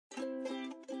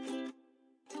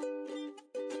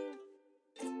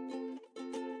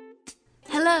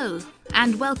Hello,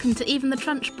 and welcome to Even the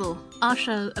Trunchbull, our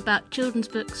show about children's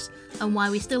books and why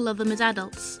we still love them as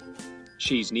adults.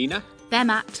 She's Nina. They're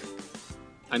Matt.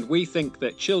 And we think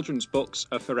that children's books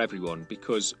are for everyone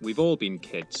because we've all been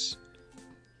kids.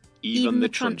 Even the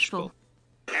Trunchbull.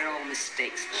 They're all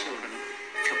mistakes, children.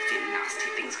 Filthy,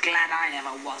 nasty things. Glad I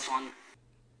never was one.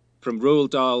 From Roald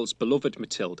Dahl's beloved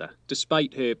Matilda,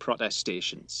 despite her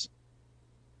protestations.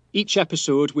 Each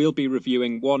episode we'll be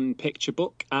reviewing one picture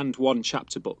book and one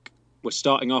chapter book. We're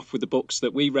starting off with the books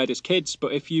that we read as kids,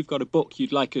 but if you've got a book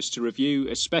you'd like us to review,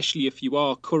 especially if you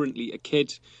are currently a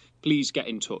kid, please get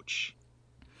in touch.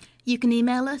 You can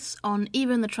email us on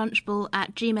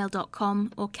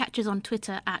eventhetrunchbull@gmail.com or catch us on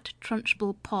Twitter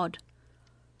 @trunchbullpod.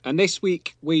 And this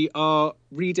week we are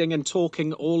reading and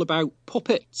talking all about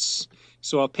puppets.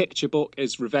 So our picture book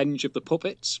is Revenge of the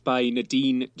Puppets by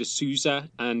Nadine D'Souza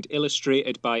and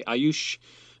illustrated by Ayush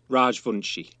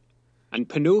Rajvanshi. And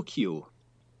Pinocchio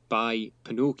by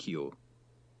Pinocchio,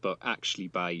 but actually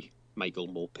by Michael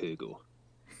Morpurgo.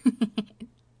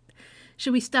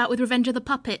 Should we start with Revenge of the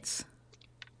Puppets?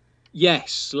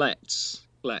 Yes, let's.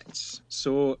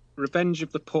 So, Revenge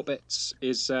of the Puppets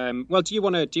is well. Do you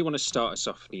want to start us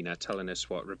off, Nina, telling us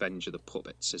what Revenge of the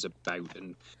Puppets is about?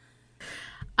 And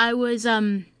I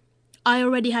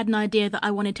already had an idea that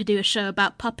I wanted to do a show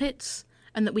about puppets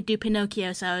and that we'd do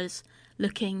Pinocchio, so I was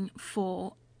looking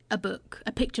for a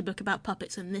picture book about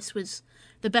puppets, and this was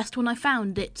the best one I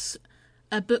found. It's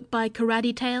a book by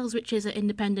Karadi Tales, which is an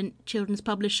independent children's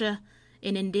publisher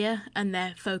in India, and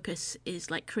their focus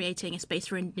is like creating a space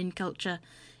for Indian culture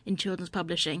in children's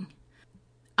publishing.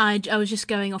 I was just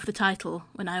going off the title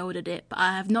when I ordered it, but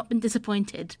I have not been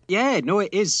disappointed. yeah, no,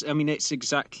 it is. I mean, it's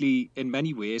exactly, in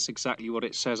many ways, exactly what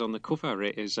it says on the cover.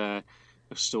 It is a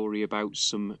story about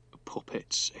some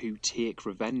puppets who take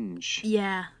revenge.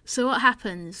 Yeah, so what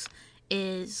happens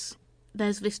is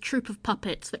there's this troupe of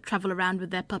puppets that travel around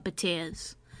with their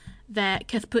puppeteers. They're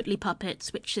Kathputli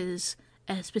puppets, which is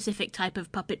a specific type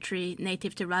of puppetry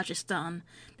native to Rajasthan.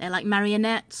 They're like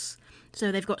marionettes, so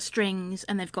they've got strings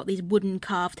and they've got these wooden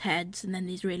carved heads and then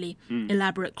these really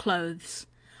elaborate clothes.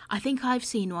 I think I've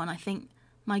seen one. I think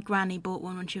my granny bought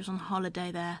one when she was on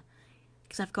holiday there,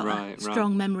 because I've got a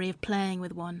strong memory of playing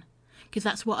with one. Because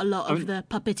that's what a lot of the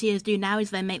puppeteers do now, is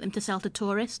they make them to sell to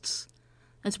tourists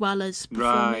as well as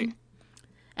performing. Right.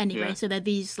 Anyway, So they're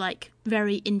these like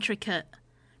very intricate,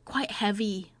 quite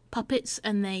heavy puppets,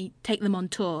 and they take them on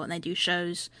tour and they do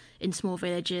shows in small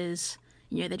villages.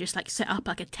 You know, they just like set up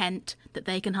like a tent that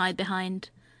they can hide behind,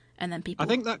 and then people. I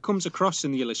think that comes across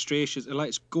in the illustrations. Like,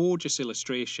 it's gorgeous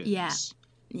illustrations. Yeah.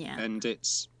 And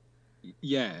it's,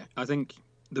 I think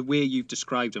the way you've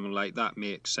described them, like, that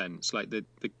makes sense. Like, they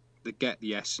get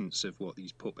the essence of what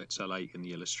these puppets are like in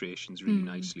the illustrations really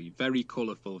nicely. Very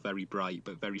colourful, very bright,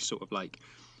 but very sort of like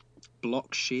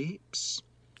block shapes.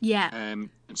 Yeah. And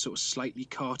sort of slightly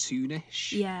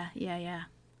cartoonish. Yeah.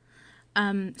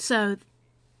 So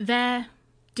they're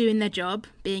doing their job,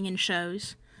 being in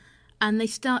shows, and they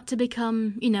start to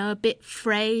become, a bit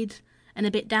frayed and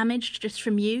a bit damaged just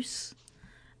from use.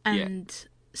 And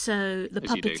so the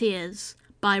puppeteers,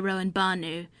 Biro and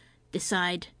Banu,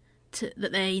 decide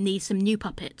that they need some new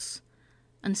puppets.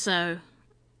 And so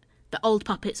the old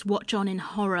puppets watch on in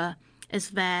horror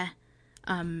as their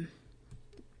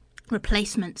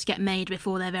replacements get made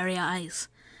before their very eyes.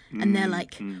 And they're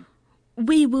like,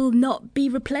 we will not be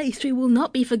replaced, we will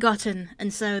not be forgotten.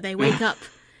 And so they wake up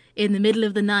in the middle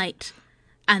of the night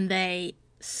and they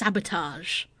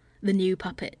sabotage the new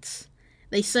puppets.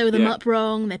 They sew them up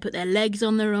wrong, they put their legs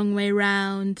on the wrong way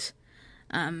round.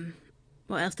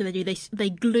 What else do they do? They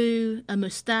glue a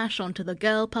moustache onto the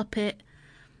girl puppet.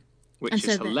 Which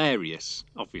is hilarious,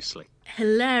 obviously.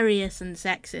 Hilarious and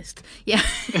sexist. Yeah.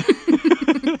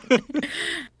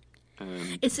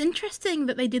 It's interesting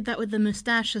that they did that with the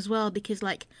moustache as well, because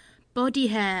like body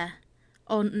hair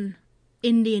on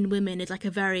Indian women is like a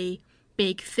very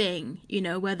big thing,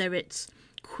 whether it's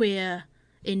queer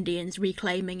Indians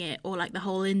reclaiming it or like the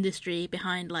whole industry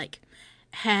behind like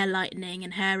hair lightening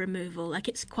and hair removal. Like,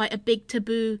 it's quite a big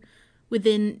taboo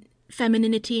within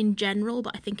femininity in general,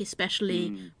 but I think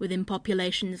especially within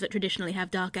populations that traditionally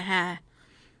have darker hair.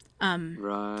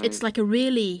 It's like a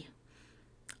really,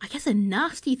 I guess, a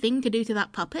nasty thing to do to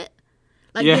that puppet.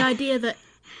 Like the idea that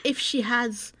if she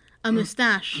has a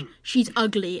moustache, she's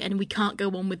ugly and we can't go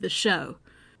on with the show.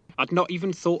 I'd not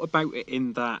even thought about it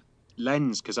in that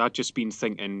lens, because I'd just been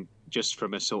thinking just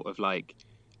from a sort of like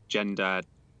gender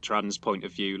trans point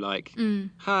of view, like,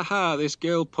 this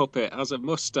girl puppet has a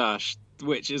moustache,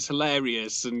 which is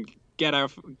hilarious, and get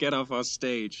off our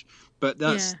stage. But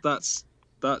that's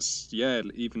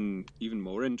even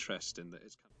more interesting. That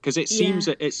it's because it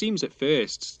Yeah. seems at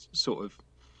first sort of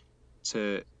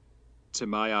to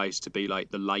my eyes to be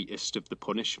like the lightest of the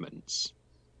punishments.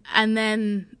 And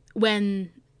then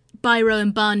when Byro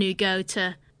and Banu go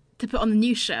to put on the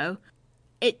new show,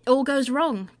 it all goes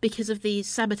wrong because of these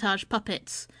sabotage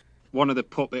puppets. One of the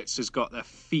puppets has got their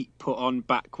feet put on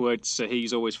backwards, so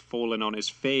he's always falling on his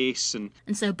face. And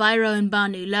so Byro and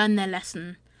Banu learn their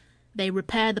lesson. They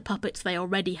repair the puppets they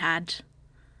already had,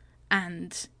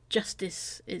 and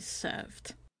justice is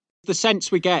served. the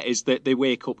sense we get is that they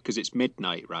wake up because it's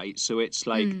midnight, right? So it's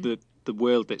like the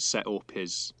world that's set up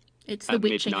is It's the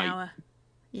witching midnight, hour.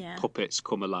 Yeah. puppets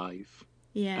come alive.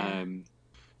 Yeah.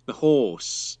 The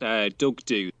horse,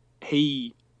 Dugdu,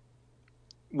 he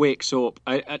wakes up,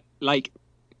 and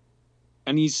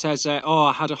he says, "Oh,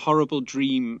 I had a horrible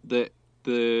dream that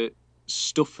the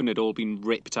stuffing had all been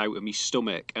ripped out of my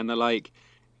stomach." And they're like,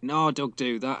 "No,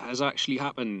 Dugdu, that has actually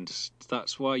happened.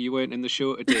 That's why you weren't in the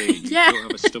show today. You Yeah. don't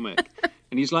have a stomach."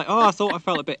 And he's like, "Oh, I thought I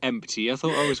felt a bit empty. I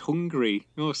thought I was hungry.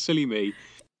 Oh, silly me."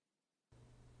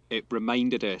 It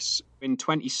reminded us. In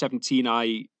 2017,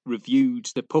 I reviewed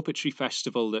the puppetry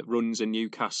festival that runs in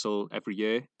Newcastle every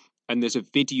year. And there's a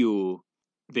video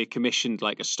they commissioned,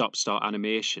 like a stop-start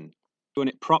animation. And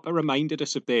it proper reminded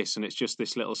us of this. And it's just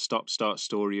this little stop-start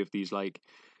story of these like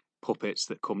puppets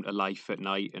that come to life at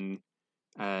night and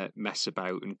mess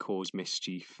about and cause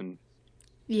mischief. And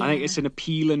Yeah. I think it's an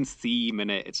appealing theme in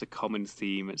it. It's a common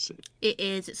theme. It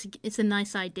is. It's a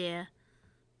nice idea.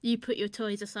 You put your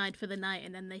toys aside for the night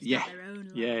and then they start their own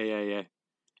life. Yeah.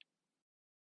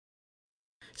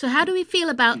 So how do we feel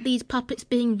about these puppets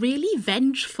being really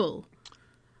vengeful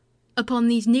upon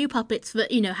these new puppets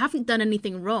that, haven't done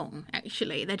anything wrong,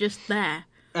 actually? They're just there.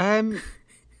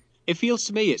 It feels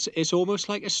to me it's almost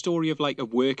like a story of like a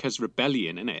workers'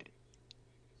 rebellion, isn't it?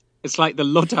 It's like the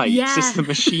Luddites, Yeah. it's the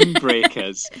machine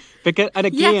breakers. And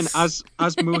again, Yes.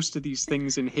 as most of these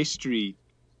things in history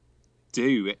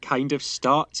do, it kind of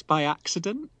starts by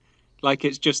accident. Like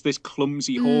it's just this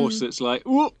clumsy horse that's like,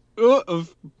 oh,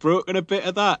 I've broken a bit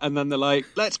of that, and then they're like,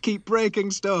 let's keep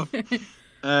breaking stuff.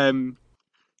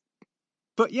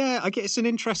 But yeah, I guess it's an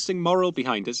interesting moral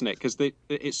behind, isn't it? Because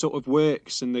it sort of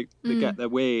works and they get their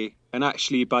way, and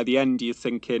actually by the end you're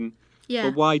thinking, Yeah.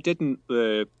 well, why didn't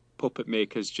the puppet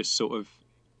makers just sort of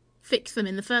Fix them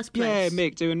in the first place.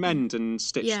 make do and mend and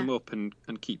stitch Yeah. them up and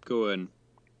keep going?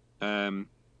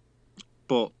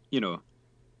 But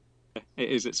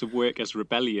it's a workers'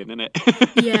 rebellion, isn't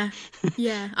it?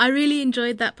 Yeah. I really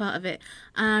enjoyed that part of it.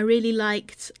 And I really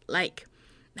liked,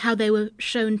 how they were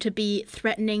shown to be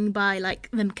threatening by,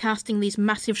 them casting these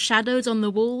massive shadows on the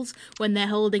walls when they're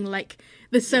holding,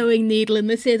 the sewing needle and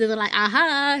the scissors. They're like,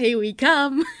 aha, here we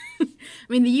come. I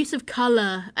mean, the use of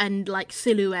colour and,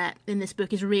 silhouette in this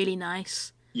book is really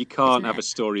nice. You can't Isn't have it? a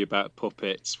story about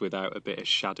puppets without a bit of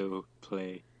shadow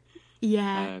play.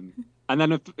 Yeah. And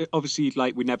then obviously,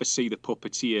 we never see the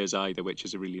puppeteers either, which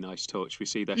is a really nice touch. We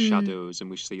see their shadows and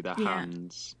we see their Yeah.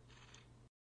 hands.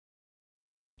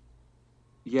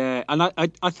 Yeah, and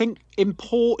I think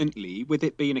importantly, with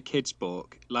it being a kid's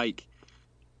book,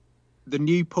 the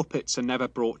new puppets are never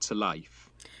brought to life.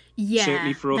 Yeah.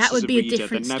 Certainly for us that as would a be a reader,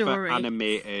 different they're never story.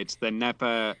 animated. They're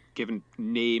never given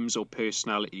names or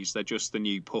personalities. They're just the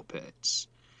new puppets.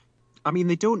 I mean,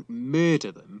 they don't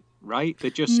murder them, right? They're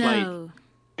just No.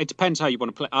 it depends how you want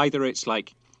to play. Either it's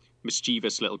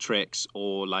mischievous little tricks,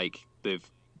 or they've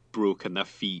broken their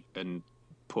feet and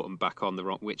put them back on the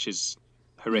wrong, which is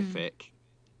horrific.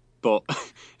 But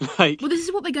Well, this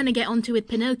is what we're going to get onto with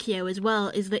Pinocchio as well,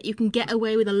 is that you can get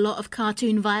away with a lot of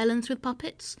cartoon violence with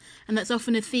puppets, and that's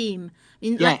often a theme. I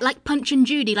mean, Yeah. like Punch and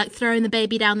Judy, throwing the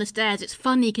baby down the stairs. It's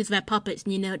funny because they're puppets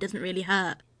and it doesn't really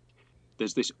hurt.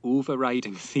 there's this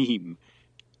overriding theme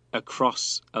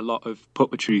across a lot of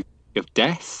puppetry of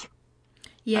death.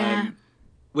 Yeah.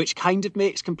 Which kind of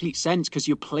makes complete sense because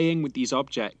you're playing with these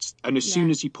objects, and as soon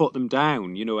Yeah. as you put them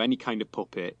down, any kind of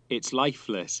puppet, it's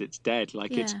lifeless, it's dead,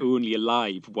 it's Yeah. only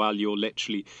alive while you're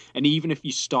literally. And even if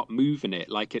you stop moving it,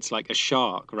 it's like a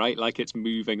shark, right? It's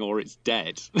moving or it's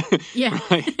dead. Yeah.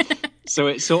 Right. So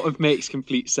it sort of makes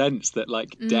complete sense that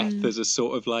death as a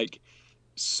sort of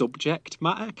subject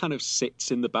matter kind of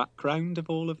sits in the background of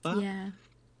all of that. Yeah.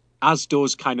 As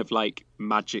does kind of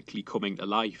magically coming to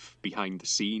life behind the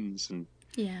scenes. And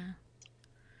Yeah.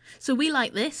 So we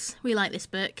like this. We like this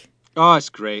book. oh, it's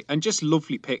great. And just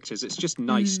lovely pictures. It's just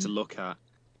nice to look at.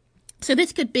 So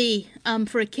this could be,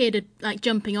 for a kid, a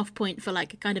jumping off point for a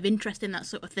kind of interest in that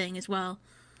sort of thing as well.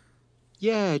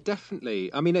 Yeah,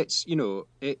 definitely. I mean, it's,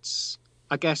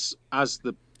 I guess, as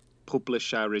the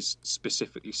publisher is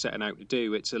specifically setting out to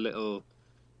do, it's a little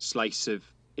slice of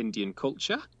Indian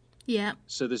culture. Yeah.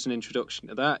 So there's an introduction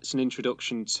to that. It's an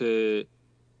introduction to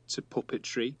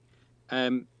puppetry.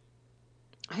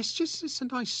 It's a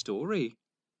nice story.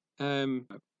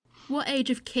 What age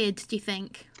of kid do you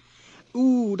think?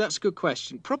 Ooh, that's a good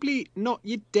question. Probably not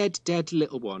your dead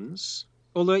little ones.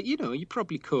 Although, you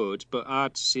probably could, but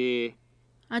I'd say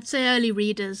I'd say early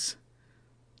readers.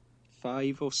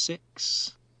 5 or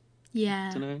 6.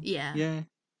 Yeah. Don't know. Yeah. Yeah.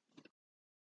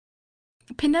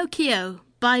 Pinocchio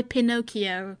by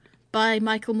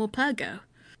Michael Morpurgo.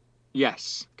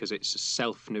 Yes, because it's a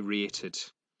self-narrated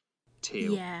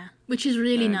tale. Yeah, which is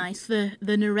really nice. The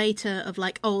narrator of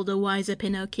like older, wiser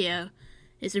Pinocchio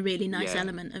is a really nice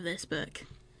element of this book.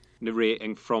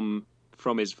 Narrating from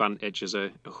his vantage as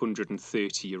a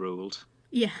 130-year-old.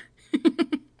 Yeah.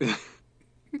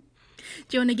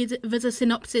 Do you want to give us a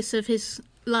synopsis of his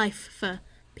life for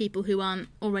people who aren't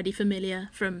already familiar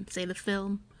from, say, the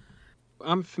film?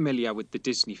 I'm familiar with the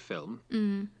Disney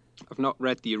film. I've not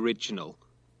read the original.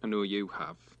 I know you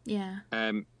have. Yeah.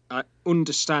 I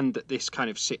understand that this kind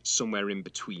of sits somewhere in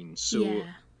between. So,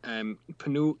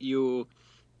 Pinocchio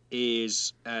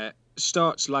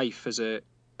starts life as a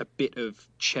bit of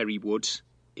cherry wood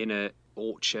in an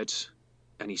orchard,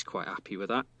 and he's quite happy with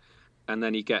that. And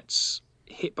then he gets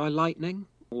hit by lightning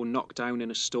or knocked down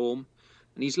in a storm,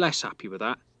 and he's less happy with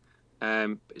that.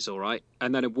 But it's all right.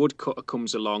 And then a woodcutter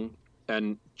comes along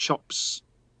and chops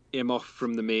him off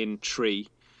from the main tree,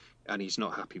 and he's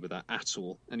not happy with that at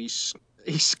all. And he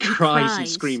cries and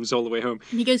screams all the way home.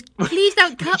 And he goes, "Please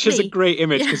don't cut me." Which is a great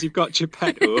image, because you've got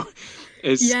Geppetto,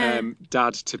 his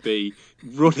dad-to-be,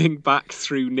 running back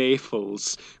through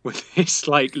Naples with this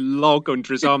like log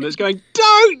under his arm that's going,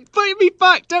 "Don't put me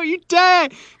back! Don't you dare!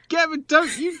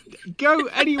 Don't you go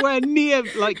anywhere near!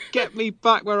 Like, get me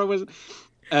back where I was."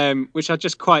 Which I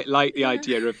just quite like the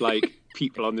idea of like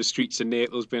people on the streets of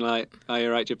Naples being like, "Oh,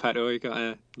 you're right, Geppetto, you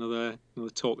got another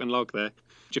talking log there."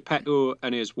 Geppetto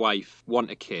and his wife want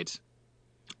a kid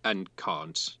and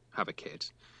can't have a kid.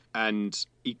 And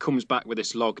he comes back with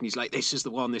this log and he's like, this is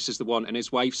the one. And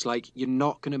his wife's like, you're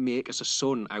not going to make us a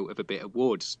son out of a bit of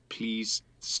wood. Please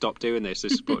stop doing this.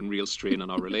 This is putting real strain on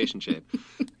our relationship.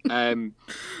 And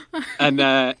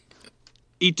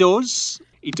he does.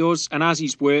 And as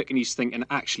he's working, he's thinking,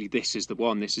 actually, this is the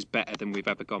one. This is better than we've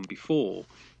ever gone before.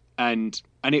 And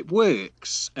it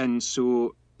works. And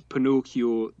so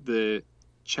Pinocchio, the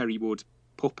cherrywood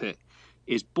puppet,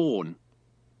 is born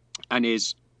and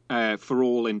is, for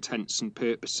all intents and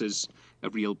purposes, a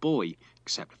real boy,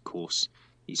 except of course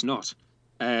he's not.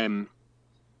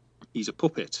 He's a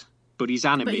puppet, but he's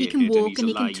animated, but he can walk and he's and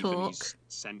alive, he can talk, and he's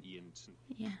sentient,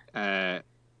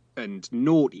 and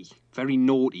naughty, very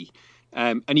naughty.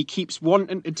 And he keeps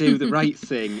wanting to do the right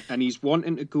thing, and he's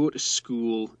wanting to go to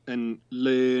school and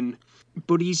learn.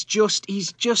 But he's just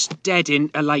dead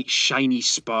into like shiny,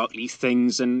 sparkly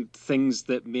things and things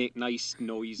that make nice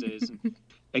noises. And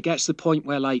it gets to the point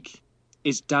where like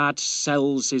his dad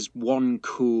sells his one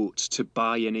coat to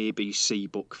buy an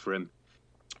ABC book for him.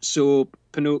 So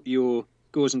Pinocchio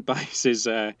goes and buys his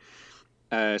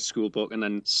school book and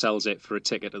then sells it for a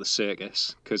ticket to the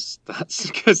circus, because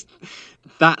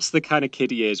that's the kind of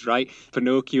kid he is, right?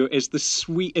 Pinocchio is the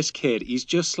sweetest kid. He's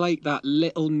just like that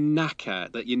little knacker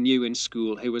that you knew in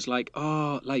school who was like,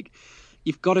 oh, like,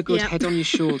 you've got a good head on your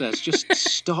shoulders. Just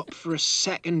stop for a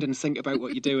second and think about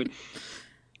what you're doing.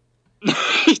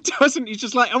 He doesn't. He's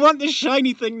just like, I want this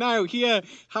shiny thing now. Here,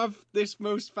 have this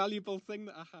most valuable thing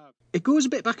that I have. It goes a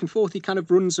bit back and forth. He kind of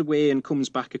runs away and comes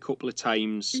back a couple of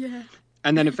times. Yeah.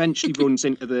 And then eventually runs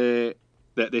into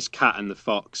this cat and the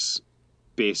fox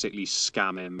basically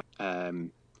scam him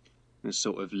and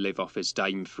sort of live off his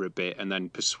dime for a bit, and then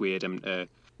persuade him to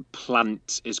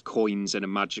plant his coins in a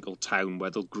magical town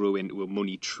where they'll grow into a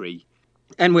money tree.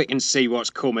 And we can see what's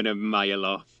coming a mile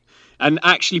off. And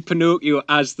actually Pinocchio,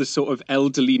 as the sort of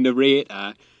elderly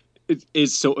narrator,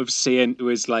 is sort of saying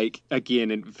to us, like, again,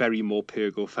 in very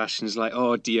Morpurgo fashion, is like,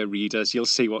 oh, dear readers, you'll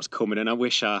see what's coming, and I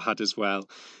wish I had as well.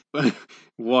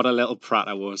 What a little prat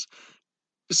I was.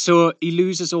 So he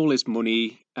loses all his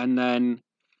money, and then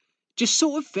just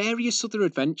sort of various other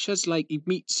adventures. Like he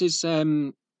meets his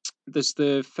there's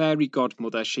the fairy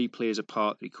godmother. She plays a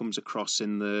part that he comes across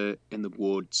in the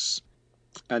woods,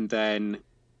 and then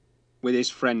with his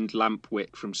friend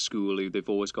Lampwick from school, who they've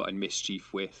always got in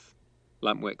mischief with.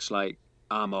 Lampwick's like,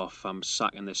 I'm off. I'm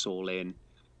sacking this all in.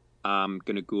 I'm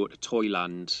gonna go to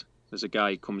Toyland. There's a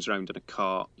guy who comes around in a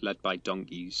cart led by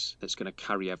donkeys that's going to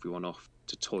carry everyone off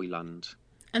to Toyland.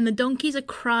 And the donkeys are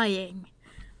crying,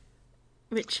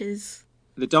 which is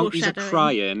the donkeys are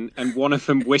crying, and one of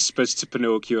them whispers to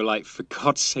Pinocchio, like, for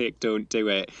God's sake, don't do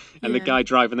it. And the guy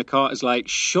driving the cart is like,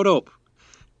 shut up.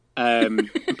 And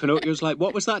Pinocchio's like,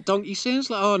 "What was that donkey saying?" It's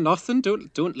like, "Oh, nothing.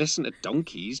 Don't listen to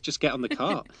donkeys. Just get on the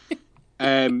cart."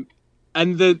 And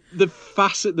the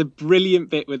brilliant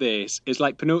bit with this is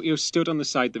like Pinocchio stood on the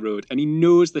side of the road and he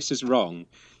knows this is wrong,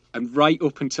 and right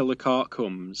up until the cart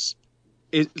comes,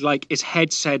 like his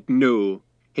head said no,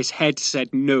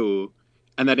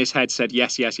 and then his head said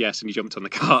yes, yes, yes, and he jumped on the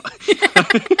cart.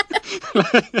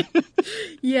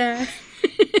 Yeah.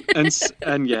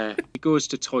 and yeah, he goes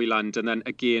to Toyland, and then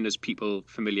again, as people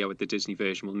familiar with the Disney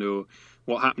version will know,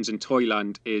 what happens in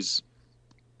Toyland is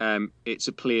it's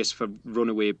a place for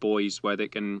runaway boys where they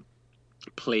can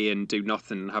play and do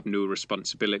nothing and have no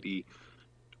responsibility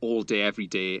all day, every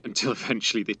day, until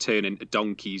eventually they turn into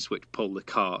donkeys, which pull the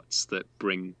carts that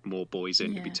bring more boys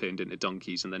in to be turned into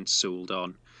donkeys and then sold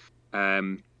on.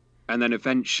 And then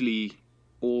eventually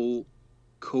all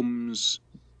comes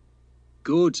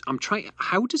good.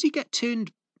 How does he get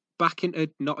turned back into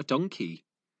not a donkey?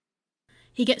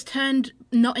 He gets turned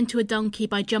not into a donkey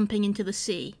by jumping into the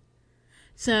sea.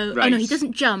 So, right. Oh no, he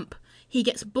doesn't jump. He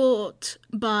gets bought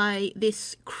by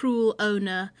this cruel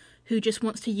owner who just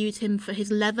wants to use him for his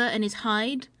leather and his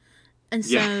hide. And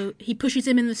so he pushes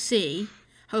him in the sea,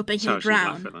 hoping he'll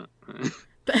drown.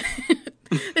 But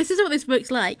this is what this book's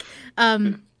like.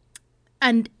 And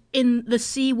in the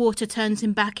sea, water turns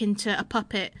him back into a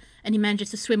puppet, and he manages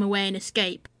to swim away and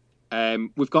escape.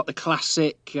 We've got the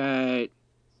classic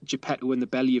Geppetto in the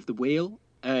belly of the whale.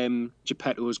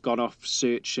 Geppetto has gone off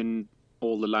searching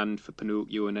all the land for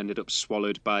Pinocchio and ended up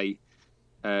swallowed by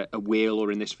a whale,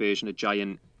 or in this version, a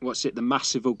giant, the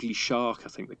massive ugly shark, I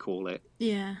think they call it.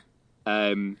 Yeah.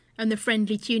 And the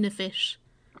friendly tuna fish.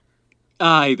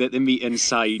 Aye, that they meet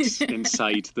inside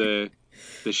the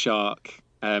shark,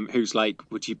 who's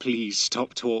like, "Would you please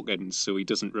stop talking?" So he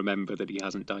doesn't remember that he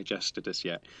hasn't digested us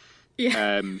yet.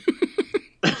 Yeah.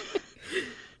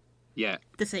 Yeah.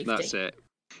 The safety. That's it.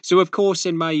 So, of course,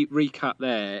 in my recap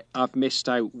there, I've missed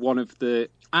out one of the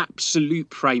absolute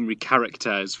primary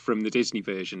characters from the Disney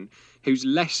version, who's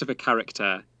less of a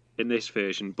character in this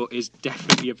version, but is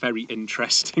definitely a very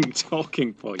interesting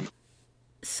talking point.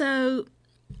 So,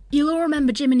 you'll all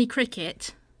remember Jiminy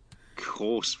Cricket. Of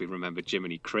course we remember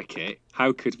Jiminy Cricket.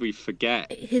 How could we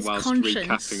forget his whilst conscience.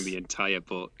 Recapping the entire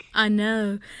book? I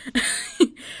know.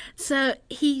 So,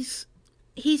 he's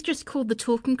just called the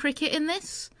Talking Cricket in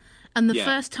this. And the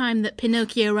first time that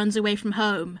Pinocchio runs away from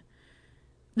home,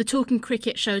 the Talking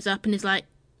Cricket shows up and is like,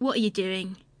 "What are you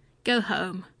doing? Go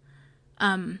home."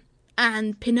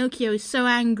 And Pinocchio is so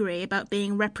angry about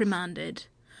being reprimanded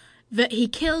that he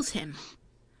kills him.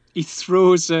 He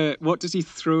throws what does he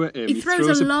throw at him? He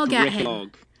throws a log at him.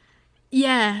 Log.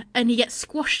 Yeah, and he gets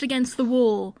squashed against the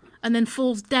wall and then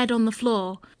falls dead on the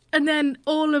floor. And then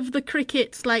all of the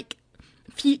crickets, like,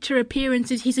 future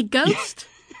appearances, he's a ghost.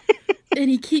 And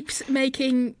he keeps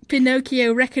making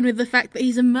Pinocchio reckon with the fact that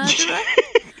he's a murderer.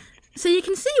 So you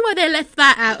can see why they left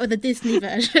that out of the Disney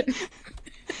version.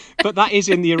 But that is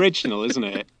in the original, isn't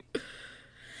it?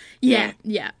 Yeah.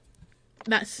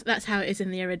 That's how it is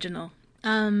in the original.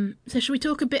 So should we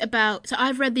talk a bit about... So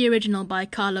I've read the original by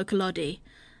Carlo Collodi.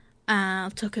 I'll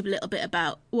talk a little bit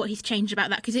about what he's changed about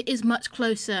that, because it is much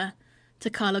closer to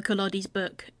Carlo Collodi's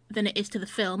book than it is to the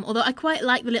film. Although I quite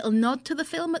like the little nod to the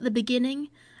film at the beginning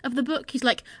of the book. He's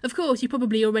like, "Of course, you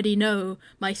probably already know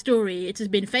my story. It has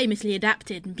been famously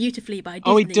adapted and beautifully by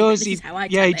Disney." Oh, he does. This is how I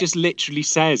he tell it. just literally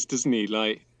says, doesn't he?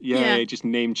 Like, he just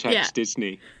name checks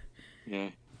Disney. Yeah.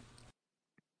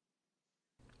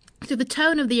 So the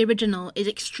tone of the original is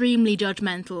extremely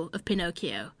judgmental of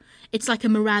Pinocchio. It's like a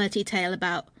morality tale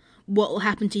about what will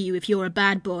happen to you if you're a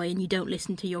bad boy and you don't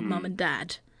listen to your mum and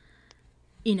dad.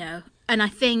 You know, and I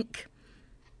think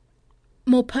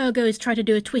Morpurgo has tried to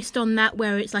do a twist on that,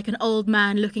 where it's like an old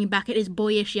man looking back at his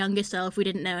boyish younger self who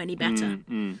didn't know any better.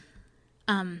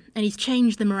 And he's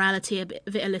changed the morality of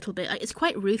it a little bit. Like, it's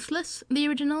quite ruthless, the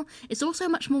original. It's also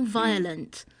much more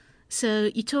violent. So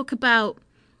you talk about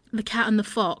the cat and the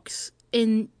fox.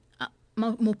 In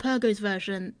Morpurgo's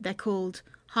version, they're called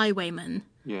highwaymen.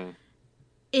 Yeah.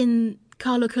 In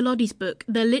Carlo Collodi's book,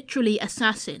 they're literally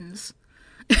assassins.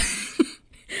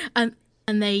 and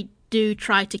they do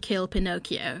try to kill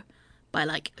Pinocchio by,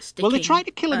 like, sticking... Well, they tried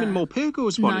to kill him in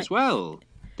Morpurgo's one as well.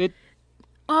 They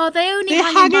only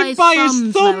hang him by his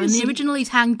thumbs, though. In the original, he's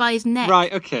hanged by his neck.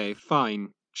 Right, okay, fine,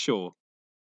 sure.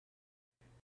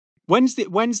 When's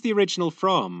the original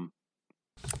from?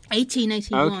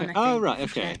 1881, okay. I think. Oh, right,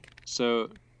 okay. So,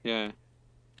 yeah.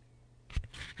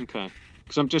 Okay.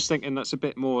 Because I'm just thinking that's a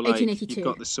bit more like... 1882. You've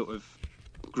got the sort of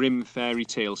grim fairy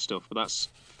tale stuff, but that's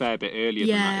a fair bit earlier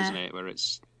than that, isn't it? Where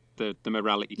it's... The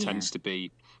morality tends to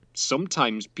be...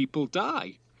 Sometimes people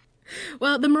die.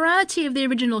 Well, the morality of the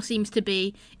original seems to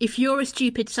be, if you're a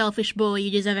stupid, selfish boy,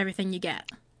 you deserve everything you get.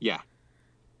 Yeah.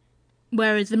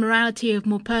 Whereas the morality of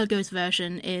Morpurgo's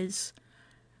version is,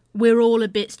 we're all a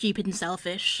bit stupid and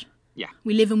selfish. Yeah.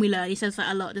 We live and we learn. He says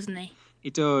that a lot, doesn't he?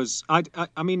 It does. I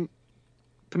mean,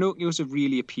 Pinocchio's a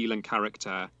really appealing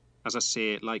character. As I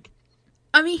say, like...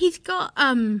 I mean, he's got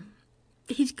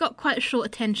quite a short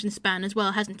attention span as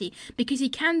well, hasn't he? Because he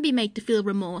can be made to feel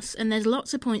remorse, and there's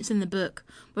lots of points in the book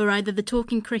where either the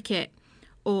talking cricket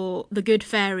or the good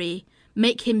fairy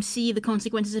make him see the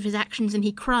consequences of his actions, and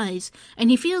he cries, and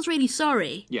he feels really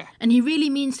sorry. Yeah. And he really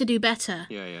means to do better.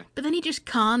 Yeah. But then he just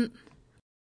can't.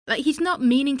 Like, he's not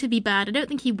meaning to be bad. I don't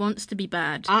think he wants to be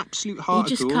bad. Absolute heart He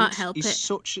just of gold. can't help he's it.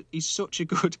 He's such a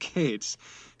good kid.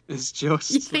 It's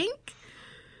just... You think?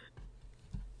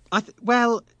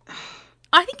 Well...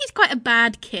 I think he's quite a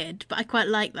bad kid, but I quite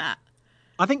like that.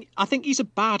 I think he's a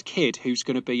bad kid who's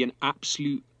going to be an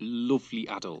absolute lovely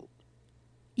adult.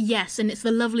 Yes, and it's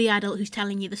the lovely adult who's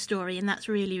telling you the story, and that's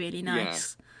really, really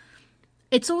nice. Yeah.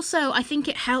 It's also, I think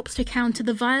it helps to counter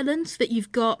the violence that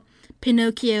you've got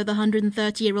Pinocchio, the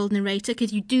 130-year-old narrator,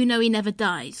 because you do know he never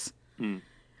dies.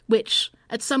 Which,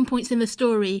 at some points in the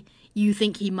story, you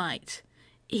think he might.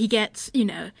 He gets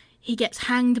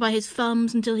hanged by his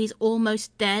thumbs until he's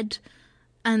almost dead,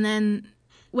 and then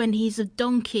when he's a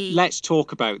donkey... Let's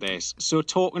talk about this. So,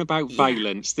 talking about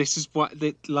violence, this is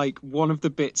one of the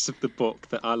bits of the book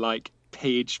that I,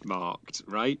 page marked,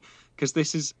 right? Because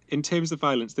this is, in terms of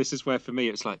violence, this is where, for me,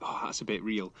 it's like, oh, that's a bit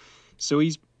real. So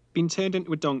he's been turned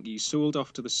into a donkey, sold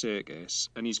off to the circus,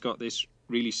 and he's got this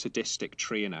really sadistic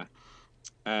trainer,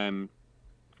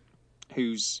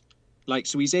 who's,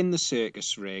 so he's in the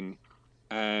circus ring,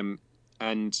 and,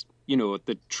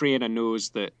 the trainer knows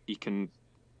that he can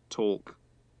talk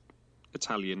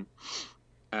Italian,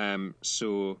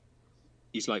 so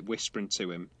he's whispering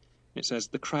to him. It says,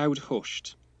 "The crowd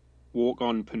hushed. Walk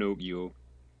on, Pinocchio,"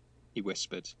 he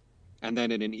whispered, and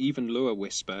then in an even lower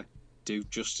whisper, "Do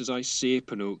just as I say,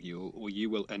 Pinocchio, or you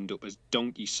will end up as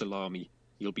donkey salami.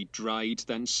 You'll be dried,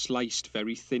 then sliced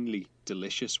very thinly,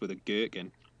 delicious with a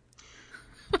gherkin."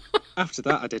 After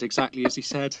that, I did exactly as he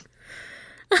said.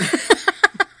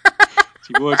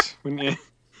 You would, wouldn't you?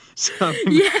 So,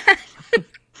 yeah.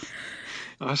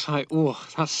 I was like, oh,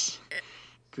 that's...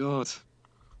 God.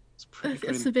 It's pretty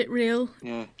grim. That's a bit real.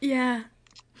 Yeah. Yeah.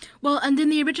 Well, and in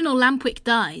the original, Lampwick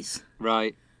dies.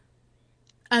 Right.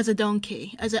 As a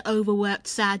donkey. As an overworked,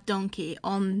 sad donkey.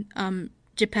 On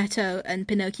Geppetto and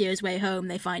Pinocchio's way home,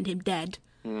 they find him dead.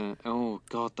 Yeah. Oh,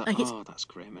 God. That's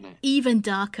grim, isn't it? Even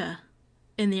darker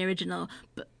in the original.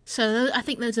 But so I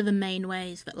think those are the main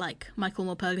ways that, Michael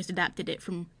Morpurgo's adapted it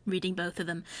from reading both of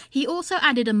them. He also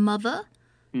added a mother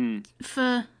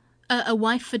for... a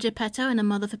wife for Geppetto and a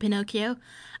mother for Pinocchio.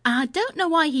 And I don't know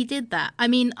why he did that. I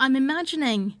mean, I'm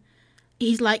imagining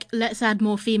he's let's add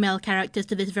more female characters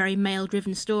to this very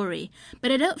male-driven story.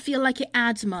 But I don't feel like it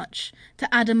adds much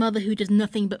to add a mother who does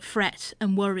nothing but fret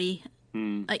and worry.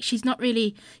 She's not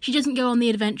really... She doesn't go on the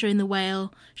adventure in the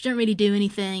whale. She doesn't really do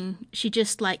anything. She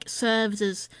just, serves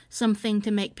as something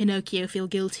to make Pinocchio feel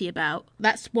guilty about.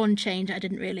 That's one change I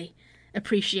didn't really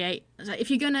appreciate. If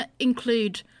you're going to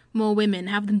include more women,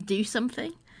 have them do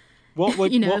something. What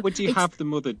would you have the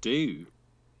mother do?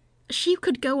 She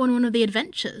could go on one of the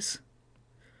adventures.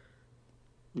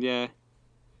 Yeah.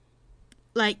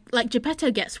 Like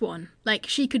Geppetto gets one.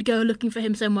 She could go looking for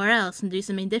him somewhere else and do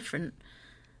something different.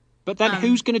 But then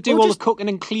who's going to do all the cooking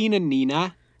and cleaning,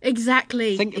 Nina?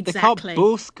 Exactly. They can't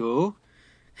both go.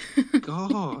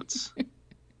 God.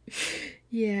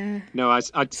 Yeah. No, I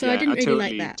didn't really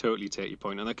like that. Totally take your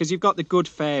point on that, because you've got the good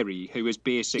fairy, who is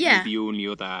basically the only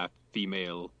other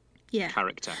female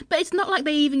character. But it's not like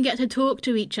they even get to talk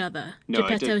to each other. No,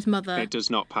 Geppetto's mother. It does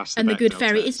not pass the and Bechdel the good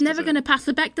fairy. test, It's never going to pass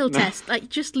the Bechdel test.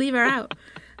 Just leave her out.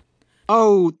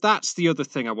 Oh, that's the other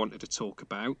thing I wanted to talk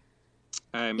about.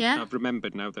 Yeah? I've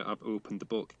remembered now that I've opened the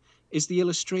book. Is the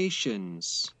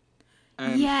illustrations.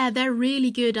 Yeah, they're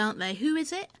really good, aren't they? Who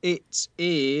is it? It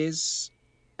is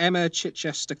Emma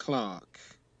Chichester Clark.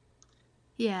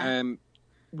 Yeah.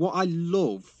 What I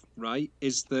love, right,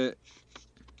 is that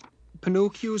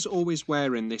Pinocchio's always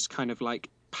wearing this kind of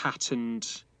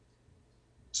patterned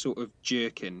sort of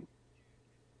jerkin.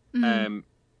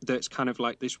 That's kind of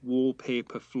this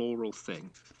wallpaper floral thing.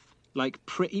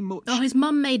 Pretty much... Oh, his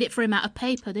mum made it for him out of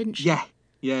paper, didn't she?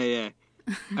 Yeah.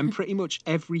 And pretty much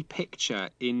every picture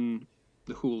in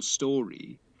the whole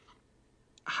story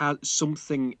has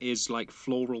something is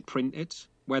floral printed,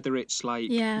 whether it's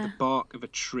the bark of a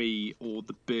tree or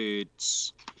the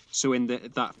birds So in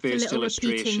that first little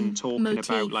illustration, repeating talking about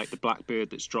motif. like the blackbird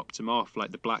that's dropped him off,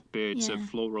 like the blackbirds are Yeah.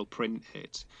 floral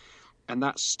printed, and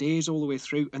that stays all the way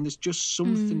through. And there's just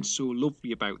something so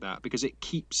lovely about that because it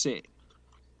keeps it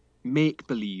make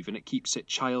believe and it keeps it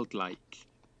childlike,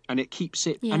 and it keeps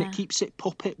it Yeah.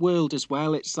 puppet world as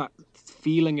well. It's that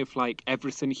feeling of like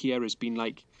everything here has been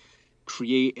like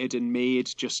created and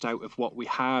made just out of what we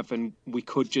have, and we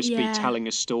could just be Yeah. telling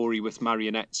a story with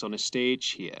marionettes on a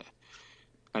stage here.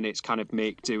 And it's kind of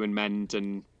make do and mend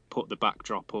and put the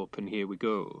backdrop up and here we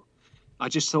go. I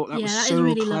just thought that was that is so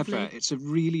really clever. lovely. It's a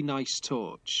really nice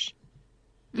touch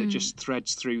that just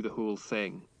threads through the whole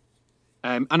thing.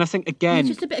 And I think There's again,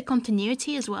 just a bit of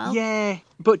continuity as well. yeah,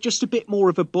 but just a bit more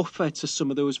of a buffer to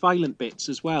some of those violent bits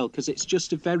as well, because it's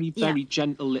just a very, very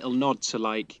gentle little nod to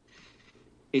like,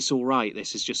 it's all right.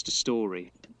 This is just a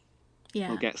story. Yeah.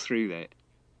 We'll get through it.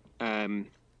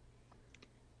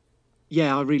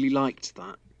 Yeah, I really liked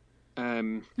that.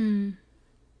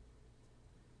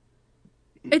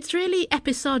 It's really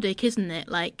episodic, isn't it?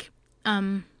 Like,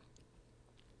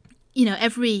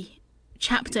 every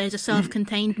chapter is a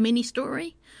self-contained mini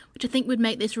story, which I think would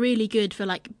make this really good for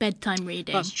like bedtime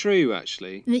reading. That's true,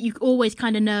 actually. And that you always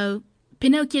kind of know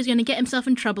Pinocchio's going to get himself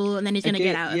in trouble and then he's going to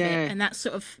get out of yeah. it, and that's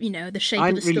sort of the shape I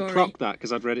of the hadn't really story. clocked that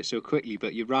because I'd read it so quickly,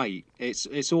 but you're right.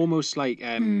 It's almost like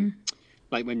when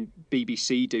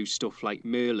BBC do stuff like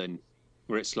Merlin,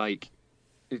 where it's like,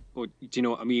 or do you know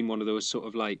what I mean? One of those sort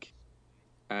of like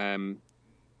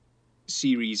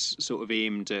series sort of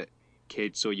aimed at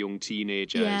kids or young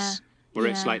teenagers. Yeah. Where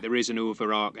it's Yeah. like there is an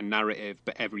overarching narrative,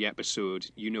 but every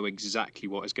episode you know exactly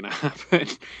what is going to happen.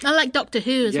 I like Doctor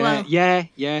Who as well. Yeah,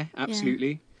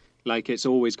 absolutely. Like it's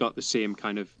always got the same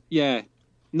kind of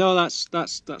No,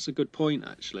 that's a good point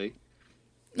actually.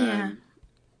 Yeah.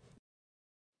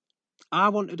 I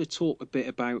wanted to talk a bit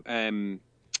about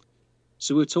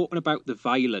so we're talking about the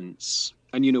violence,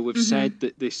 and we've said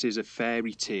that this is a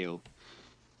fairy tale.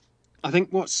 I think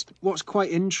what's quite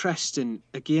interesting,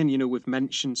 again, we've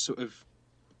mentioned sort of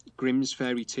Grimm's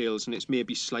fairy tales, and it's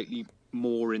maybe slightly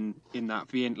more in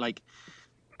that vein. Like,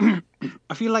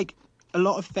 I feel like a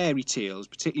lot of fairy tales,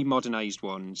 particularly modernised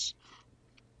ones,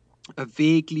 are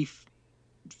vaguely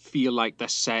feel like they're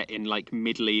set in like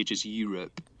Middle Ages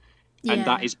Europe, and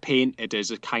that is painted as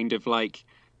a kind of like,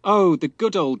 oh, the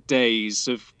good old days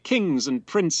of kings and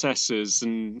princesses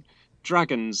and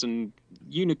dragons and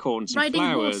unicorns and Riding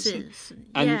flowers. horses.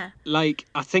 And like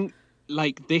I think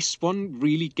like this one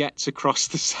really gets across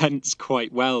the sense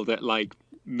quite well that like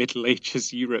Middle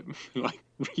Ages Europe, like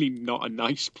really not a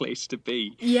nice place to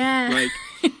be. Yeah.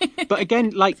 Like, but again,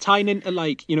 like tying into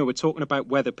like, we're talking about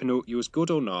whether Pinocchio is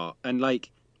good or not, and like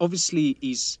obviously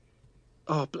he's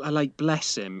like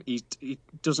bless him, he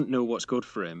doesn't know what's good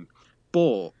for him.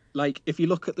 But like if you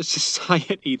look at the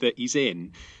society that he's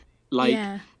in,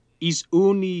 like he's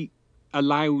only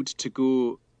allowed to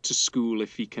go to school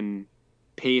if he can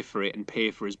pay for it and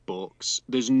pay for his books.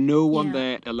 There's no one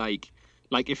there to like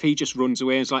if he just runs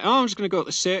away and is like, oh, I'm just going to go to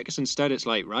the circus instead, it's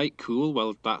like, right, cool,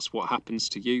 well, that's what happens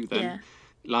to you then.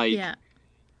 Like,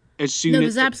 as soon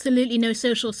there's absolutely no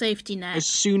social safety net. As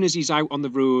soon as he's out on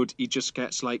the road, he just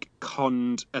gets like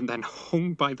conned and then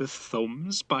hung by the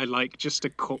thumbs by like just a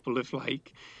couple of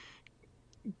like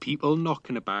people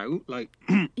knocking about. Like,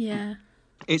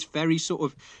 it's very sort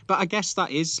of, but I guess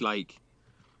that is like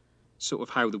sort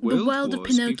of how the world of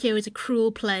was. Pinocchio is a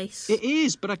cruel place. It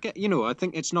is, but I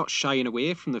think it's not shying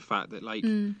away from the fact that like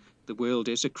the world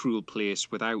is a cruel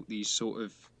place without these sort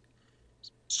of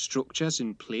structures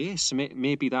in place.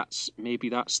 Maybe that's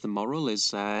the moral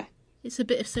is it's a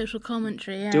bit of social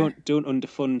commentary. Don't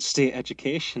underfund state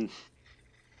education.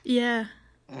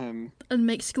 And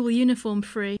make school uniform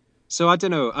free. So I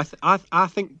don't know. I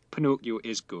think Pinocchio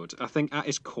is good. I think at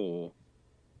his core,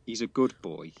 he's a good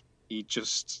boy.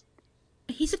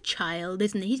 He's a child,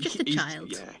 isn't he? He's just a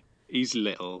child. Yeah, he's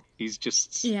little. He's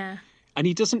just and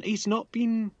he's not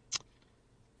been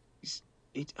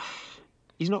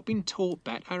taught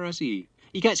better, has he?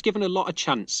 He gets given a lot of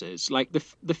chances. Like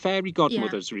the fairy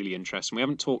godmother's really interesting. We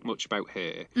haven't talked much about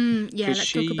her.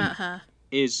 Let's talk about her.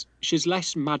 She's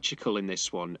less magical in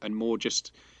this one and more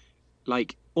just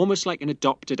like almost like an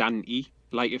adopted auntie.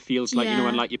 Like it feels like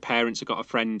when like your parents have got a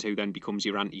friend who then becomes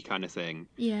your auntie kind of thing.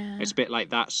 Yeah, it's a bit like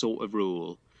that sort of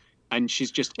role. And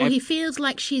she's just he feels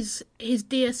like she's his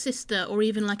dear sister or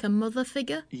even like a mother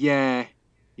figure. Yeah.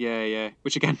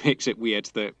 Which again makes it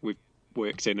weird that we've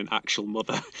worked in an actual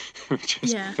mother, which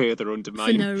is further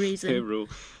undermine for no reason. her role.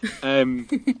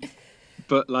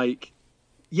 But like,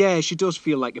 she does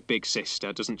feel like a big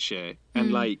sister, doesn't she?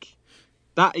 And like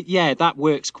that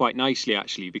works quite nicely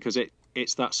actually, because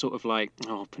it's that sort of like,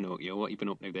 oh, Pinocchio, what have you been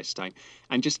up to this time?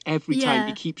 And just every time he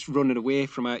Yeah. keeps running away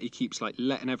from her, he keeps like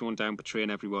letting everyone down, betraying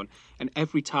everyone. And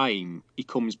every time he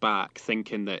comes back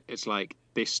thinking that it's like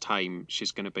this time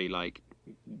she's going to be like,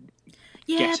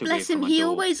 Yeah, get away bless him. from my He door.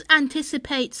 always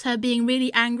anticipates her being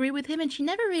really angry with him, and she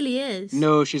never really is.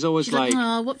 No, she's always She's like,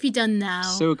 oh, what have you done now?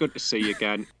 so good to see you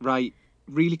again. Right,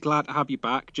 really glad to have you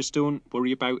back. Just don't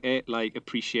worry about it. Like,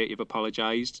 appreciate you've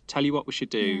apologised. Tell you what we should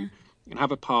do. Yeah. And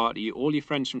have a party. All your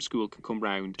friends from school can come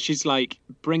round. She's like,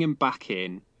 bring him back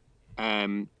in.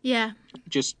 Yeah.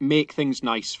 Just make things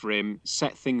nice for him.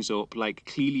 Set things up. Like,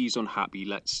 clearly he's unhappy.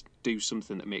 Let's do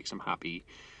something that makes him happy.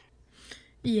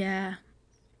 Yeah.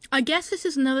 I guess this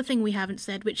is another thing we haven't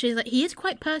said, which is that he is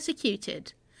quite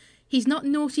persecuted. He's not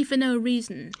naughty for no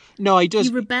reason. No, he does.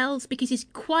 He rebels because he's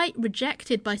quite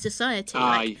rejected by society.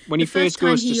 Aye, Like, when the he first time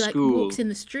goes to he school. walks in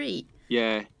the street,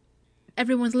 Yeah,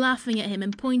 everyone's laughing at him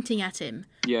and pointing at him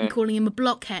yeah. and calling him a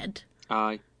blockhead.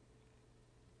 Aye.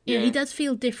 Yeah, Yeah. he does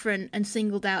feel different and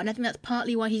singled out, and I think that's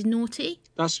partly why he's naughty.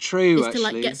 That's true, Is actually. to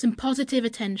like get some positive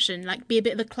attention, like be a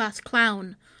bit of a class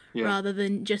clown, Yeah. rather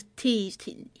than just teased.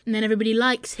 And then everybody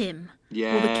likes him.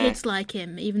 Yeah. All the kids like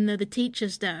him, even though the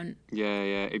teachers don't. Yeah,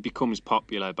 yeah. It becomes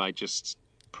popular by just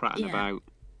prattling Yeah. about.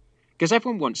 Because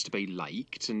everyone wants to be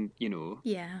liked and, you know,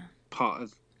 Yeah. part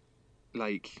of,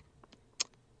 like,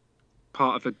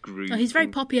 part of a group. Oh, he's very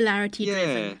and- popularity Yeah,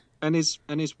 driven.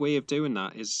 and his way of doing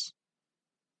that is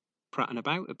prattling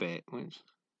about a bit,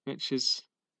 which is,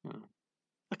 you know,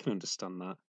 I can understand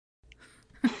that.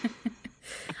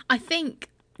 I think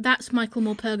that's Michael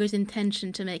Morpurgo's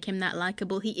intention to make him that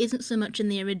likable. He isn't so much in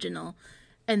the original,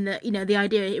 and the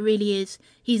idea it really is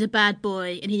he's a bad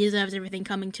boy and he deserves everything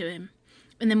coming to him.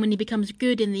 And then when he becomes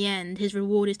good in the end, his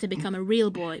reward is to become a real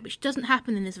boy, which doesn't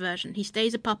happen in this version. He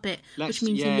stays a puppet, which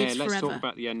means he lives let's forever. talk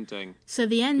about the ending. So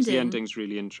the 'Cause ending. the ending's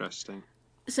really interesting.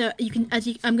 So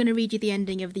I'm going to read you the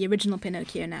ending of the original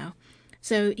Pinocchio now.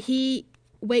 So he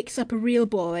wakes up a real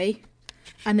boy,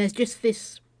 and there's just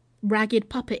this ragged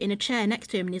puppet in a chair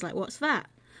next to him, and he's like, "What's that?"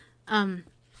 And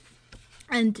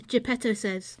Geppetto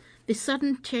says, "This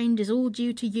sudden change is all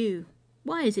due to you.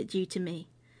 Why is it due to me?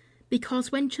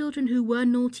 Because when children who were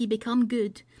naughty become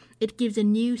good, it gives a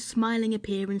new smiling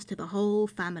appearance to the whole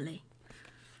family."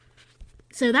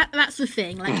 So that's the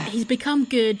thing. Like, he's become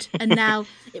good, and now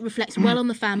it reflects well on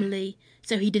the family,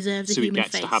 so he deserves a So he human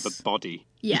gets face. to have a body.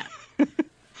 Yeah.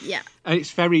 Yeah. And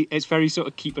it's very sort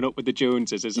of keeping up with the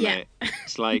Joneses, isn't Yeah. it?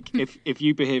 It's like if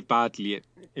you behave badly,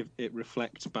 it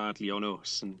reflects badly on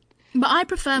us. And But I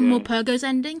prefer Morpurgo's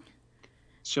ending.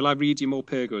 shall I read you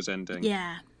Morpurgo's ending?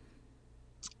 Yeah.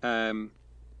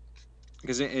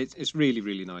 Because it's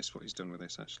really nice what he's done with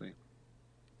this, actually.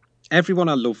 Everyone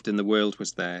I loved in the world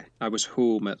was there. I was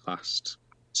home at last.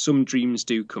 Some dreams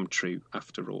do come true,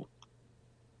 after all.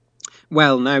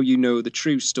 Well, now you know the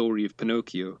true story of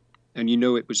Pinocchio, and you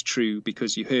know it was true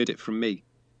because you heard it from me,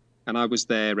 and I was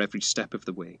there every step of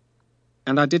the way.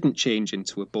 And I didn't change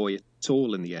into a boy at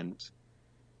all in the end.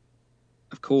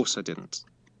 Of course I didn't.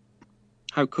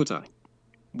 How could I?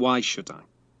 Why should I?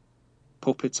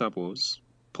 Puppet I was,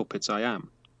 puppet I am.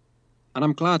 And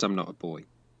I'm glad I'm not a boy.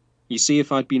 You see,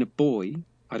 if I'd been a boy,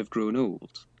 I'd have grown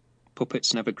old.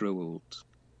 Puppets never grow old.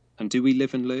 And do we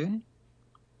live and learn?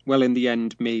 Well, in the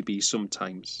end, maybe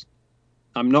sometimes.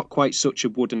 I'm not quite such a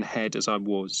wooden head as I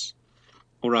was,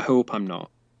 or I hope I'm not.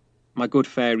 My good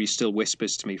fairy still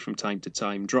whispers to me from time to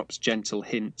time, drops gentle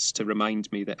hints to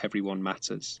remind me that everyone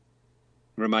matters.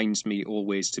 Reminds me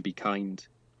always to be kind.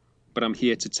 But I'm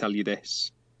here to tell you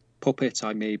this. Puppet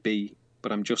I may be,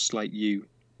 but I'm just like you,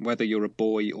 whether you're a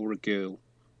boy or a girl.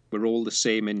 We're all the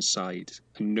same inside,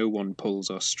 and no one pulls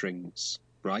our strings,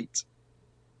 right?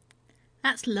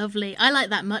 That's lovely. I like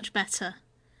that much better.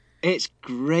 It's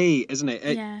great, isn't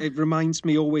it? Yeah. It reminds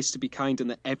me always to be kind and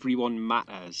that everyone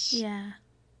matters. Yeah.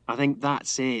 I think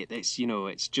that's it. It's, you know,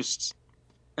 it's just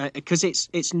because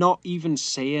it's not even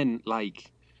saying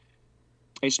like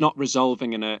it's not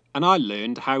resolving in a. And I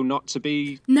learned how not to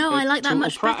be. No, a I like that total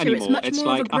much prat better. anymore. It's much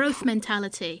more like of a growth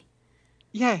mentality.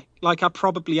 Yeah, like I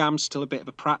probably am still a bit of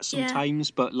a prat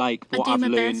sometimes, but like I what do I've my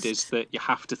learned best. is that you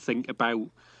have to think about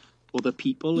other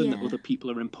people and that Yeah. other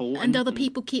people are important. And other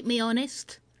people keep me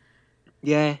honest.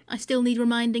 Yeah, I still need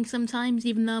reminding sometimes,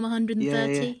 even though I'm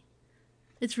 130. Yeah.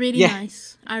 It's really Yeah.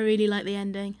 nice. I really like the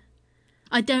ending.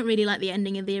 I don't really like the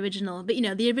ending of the original, but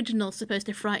the original's supposed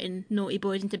to frighten naughty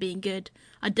boys into being good.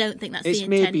 I don't think that's It's the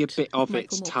intent. maybe a bit of Michael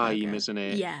its time, Morpurgo. isn't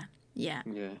it? Yeah, yeah.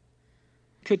 Yeah.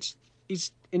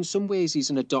 He's in some ways he's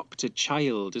an adopted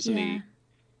child, isn't Yeah.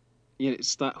 he? Yeah,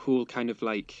 it's that whole kind of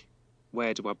like,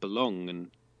 where do I belong?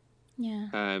 And Yeah.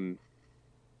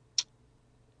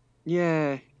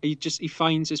 Yeah, he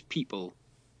finds his people.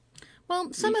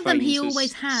 Well, some He of them he finds his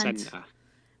always had, centre.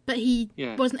 but he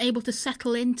Yeah. wasn't able to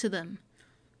settle into them.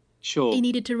 Sure. He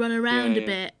needed to run around Yeah, a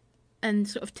bit and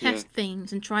sort of test Yeah.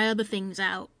 things and try other things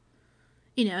out.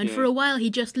 You know, and Yeah. for a while he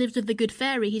just lives with the good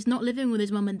fairy. He's not living with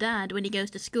his mum and dad when he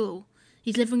goes to school.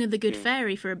 He's living with the good Yeah.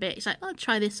 fairy for a bit. He's like, I'll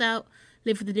try this out,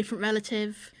 live with a different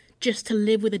relative, just to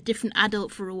live with a different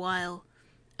adult for a while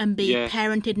and be Yeah.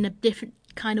 parented in a different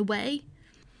kind of way.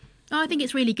 Oh, I think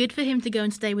it's really good for him to go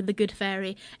and stay with the good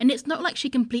fairy. And it's not like she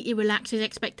completely relaxes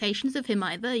expectations of him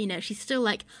either. You know, she's still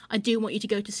like, I do want you to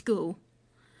go to school.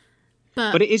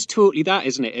 But it is totally that,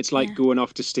 isn't it? It's like Yeah. going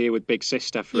off to stay with Big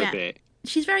Sister for a bit.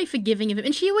 She's very forgiving of him.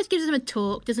 And she always gives him a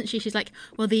talk, doesn't she? She's like,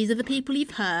 well, these are the people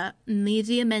you've hurt, and these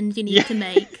are the amends you need to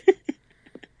make.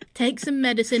 Take some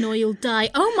medicine or you'll die.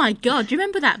 Oh my God, do you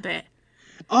remember that bit?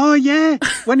 Oh, yeah.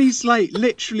 When he's like,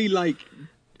 literally like,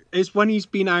 it's when he's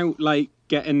been out like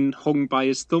getting hung by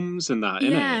his thumbs and that,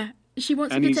 isn't it? She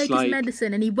wants And him to he's, take like, his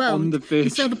medicine and he on won't. the verge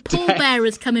And so the of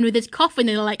pallbearers come in with his coffin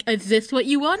and they're like, is this what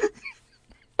you want?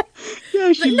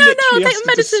 Yeah, she Like, no, literally I'll take has the to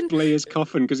medicine. display his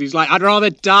coffin because he's like, I'd rather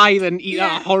die than eat Yeah.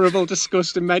 that horrible,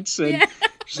 disgusting medicine. Yeah.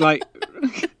 She's like,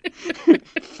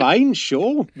 fine,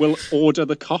 sure, we'll order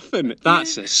the coffin.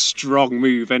 That's a strong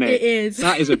move, isn't it? It is.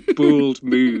 That is a bold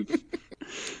move.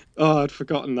 Oh, I'd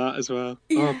forgotten that as well.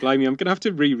 Yeah. Oh, blimey, I'm going to have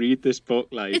to reread this book.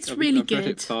 Like, It's really I've read it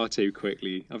good. far too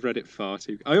quickly. I've read it far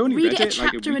too... I only Read read it a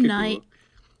like chapter a a week night. ago.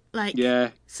 Like, Yeah,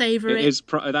 savour it it. is.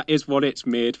 That is what it's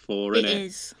made for, It isn't it?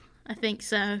 is. I think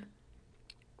so.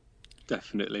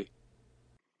 Definitely.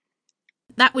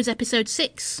 That was episode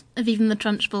 6 of Even the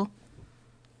Trunchbull.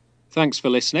 Thanks for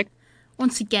listening.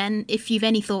 Once again, if you've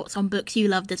any thoughts on books you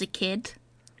loved as a kid,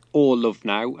 Or love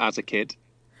now as a kid.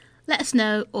 let us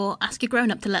know or ask a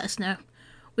grown-up to let us know.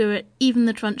 We're at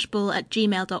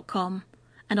eventhethrunchbull@gmail.com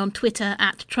and on Twitter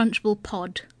at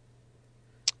trunchbullpod.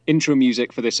 Intro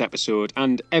music for this episode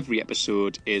and every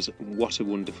episode is What a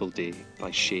Wonderful Day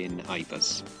by Shane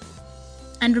Ivers.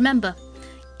 And remember,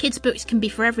 kids' books can be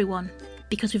for everyone,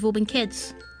 because we've all been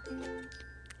kids.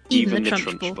 Even the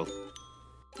Trunchbull.